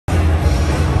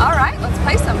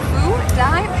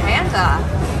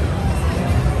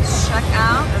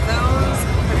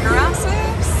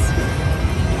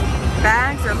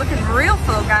looking real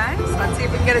full, guys. Let's see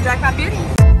if we can get a Jackpot Beauty.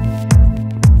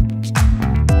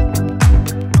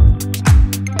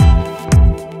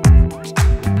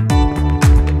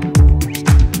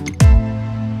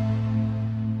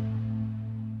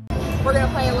 We're gonna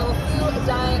play a little few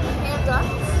giant hand ups.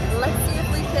 Let's see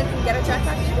if we can get a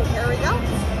Jackpot Beauty. Here we go.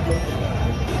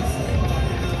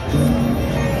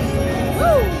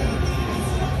 Woo!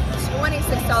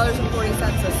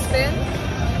 $26.40 a spin.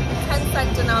 10-cent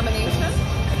denomination.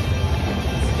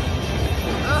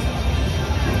 Oh,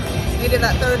 needed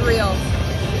that third reel.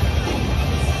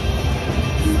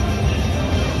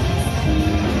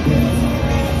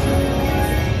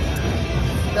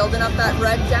 Building up that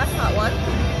red jackpot one.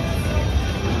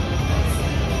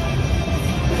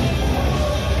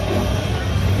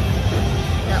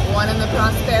 Got one in the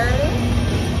prosperity.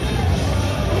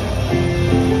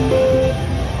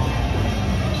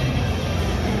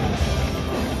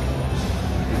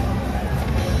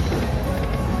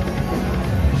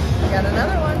 Got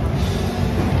another one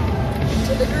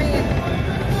to the green.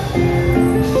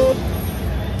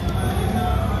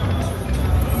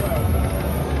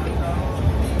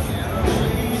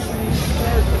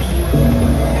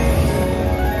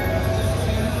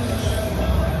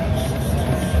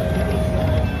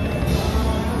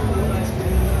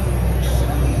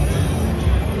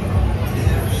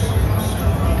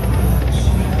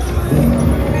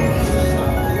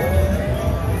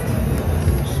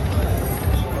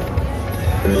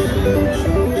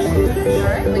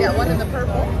 Alright, we got one in the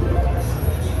purple.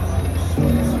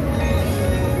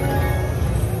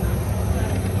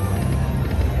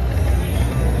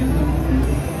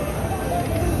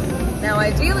 Now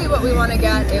ideally what we want to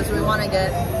get is we want to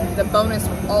get the bonus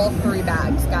with all three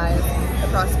bags, guys. The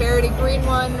prosperity green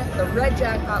one, the red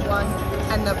jackpot one,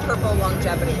 and the purple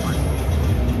longevity one.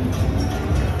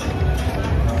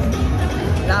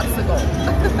 That's the goal.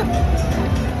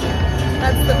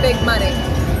 That's the big money.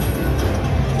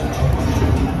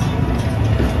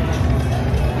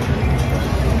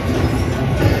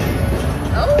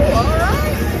 Oh, all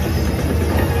right.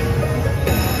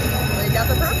 We got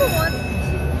the purple one.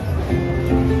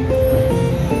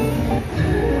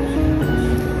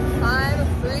 5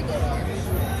 free games.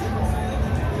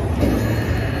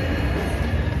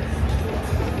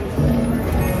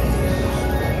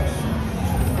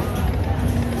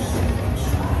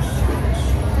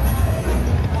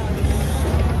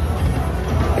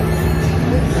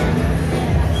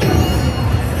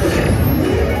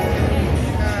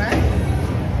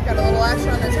 On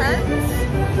the 10s.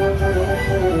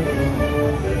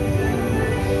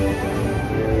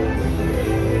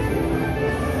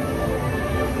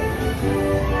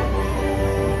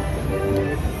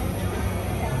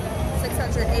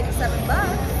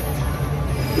 $687.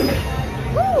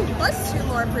 Woo! Plus 2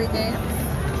 more free games.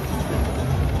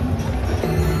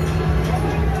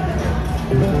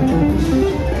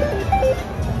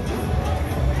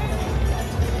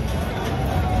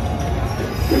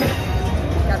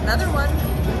 Another one.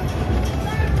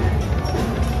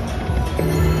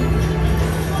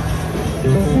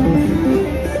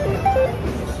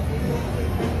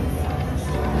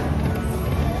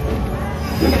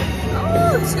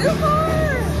 Oh, 2 more.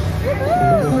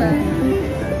 Woohoo!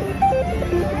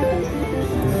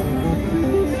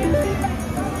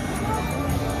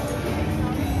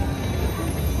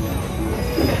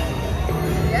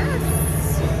 Yes,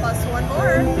 plus 1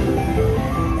 more.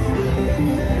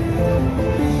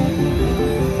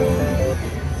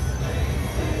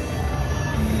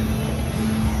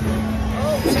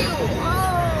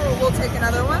 We'll take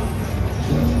another one.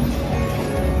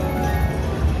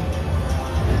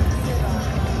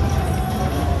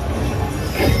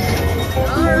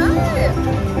 All right.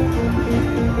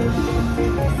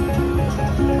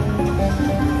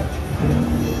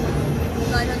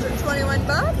 $921.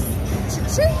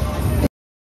 Cha-ching.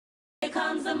 Here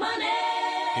comes the money.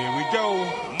 Here we go.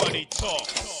 Money talk.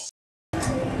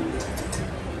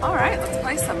 All right, let's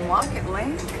play some Market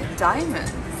Link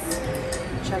Diamonds.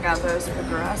 Check out those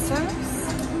progressives.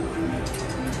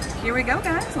 Here we go,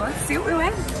 guys. Let's see what we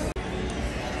win.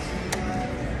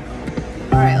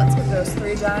 All right, let's get those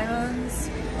 3 diamonds.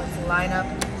 Let's line up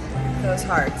those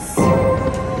hearts.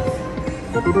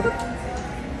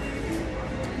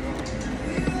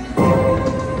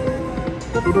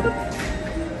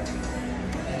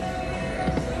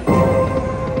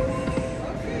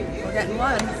 We're getting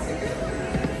one.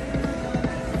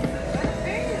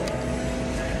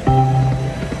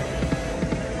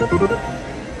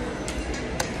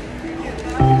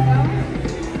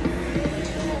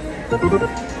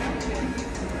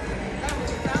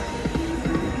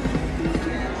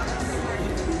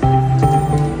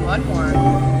 One more.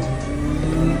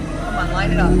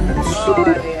 line it up. Oh,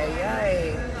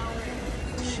 yay.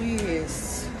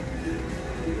 Jeez.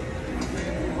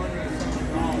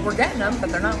 We're getting them, but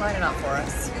they're not lining up for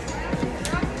us.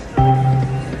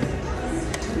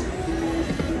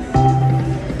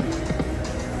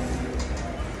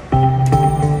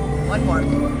 One more.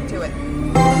 Do it.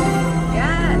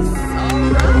 Yes. All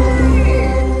right.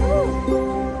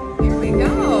 Here we go.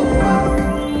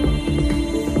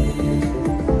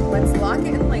 Let's lock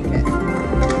it and link it.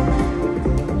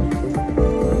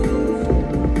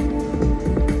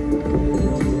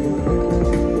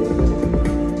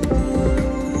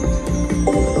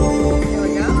 Here we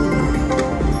go.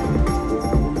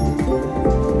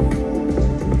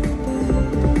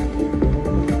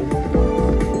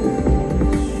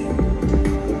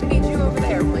 I need you over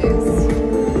there, please.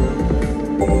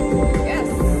 Yes.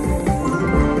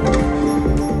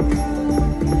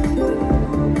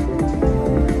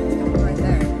 Right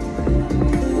there.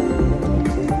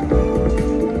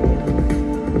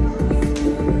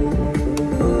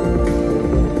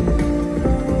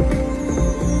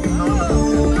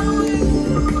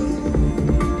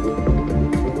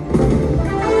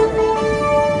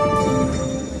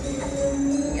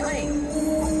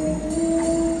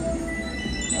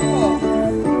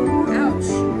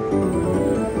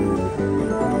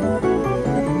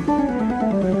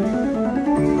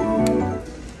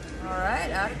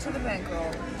 Add it to the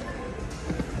bankroll.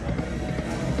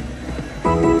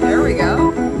 There we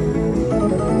go.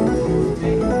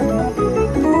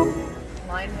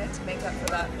 Line it to make up for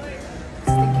that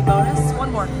stinky bonus.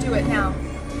 One more. Do it now.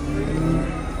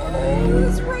 Oh,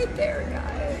 it's right there,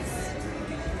 guys.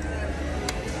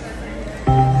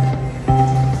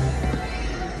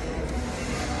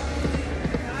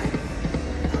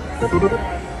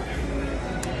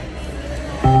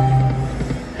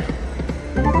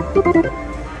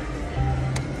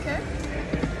 Okay.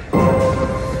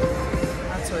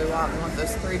 That's what we want. We want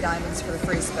those 3 diamonds for the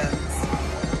free spins.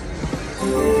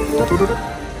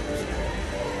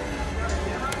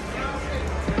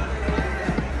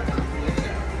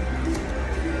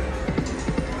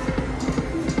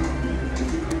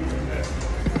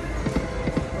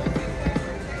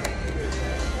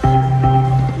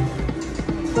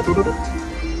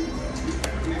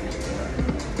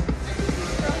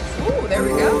 Ooh, there we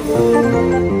go.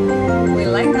 We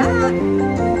like that.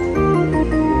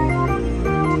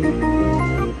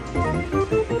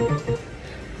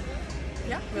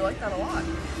 Yeah, we like that a lot.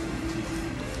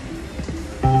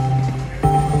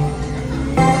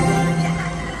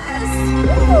 Yes!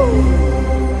 Woo!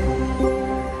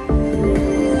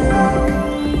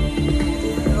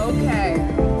 Okay.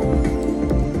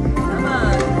 Come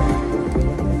on.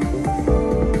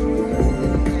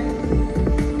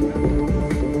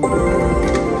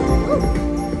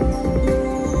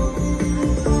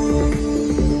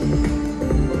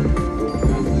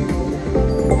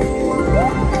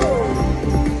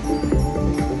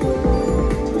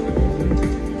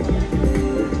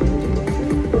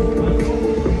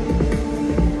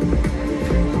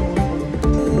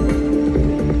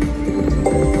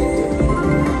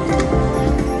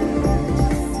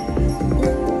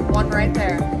 One right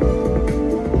there.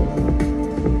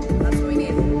 That's what we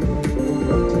need.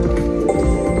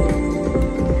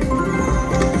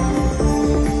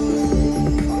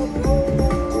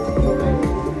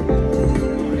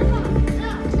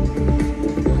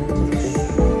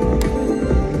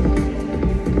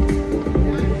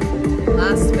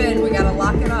 Last spin, we gotta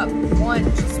lock it up. One,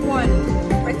 just one.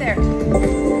 Right there.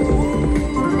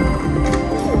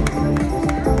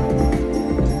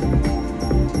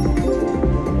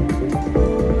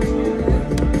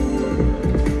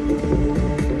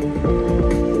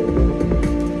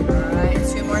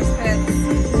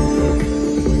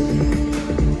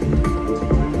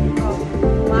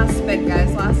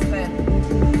 Guys, last spin.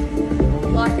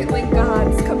 Lock it, link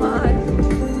gods, come on.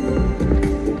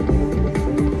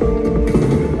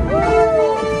 Woo!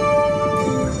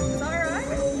 It's alright,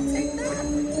 we'll take that.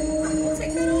 We'll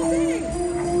take that all day.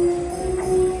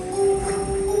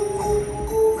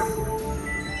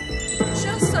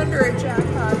 Just under a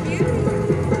jackpot, beauty.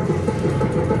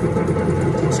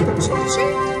 Ching, ching,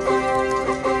 ching.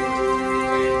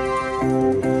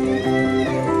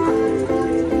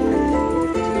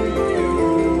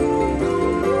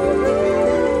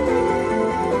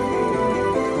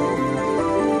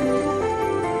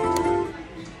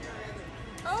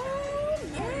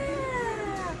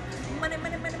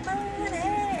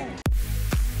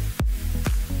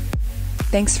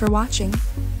 Thanks for watching.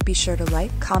 Be sure to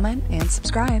like, comment, and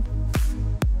subscribe.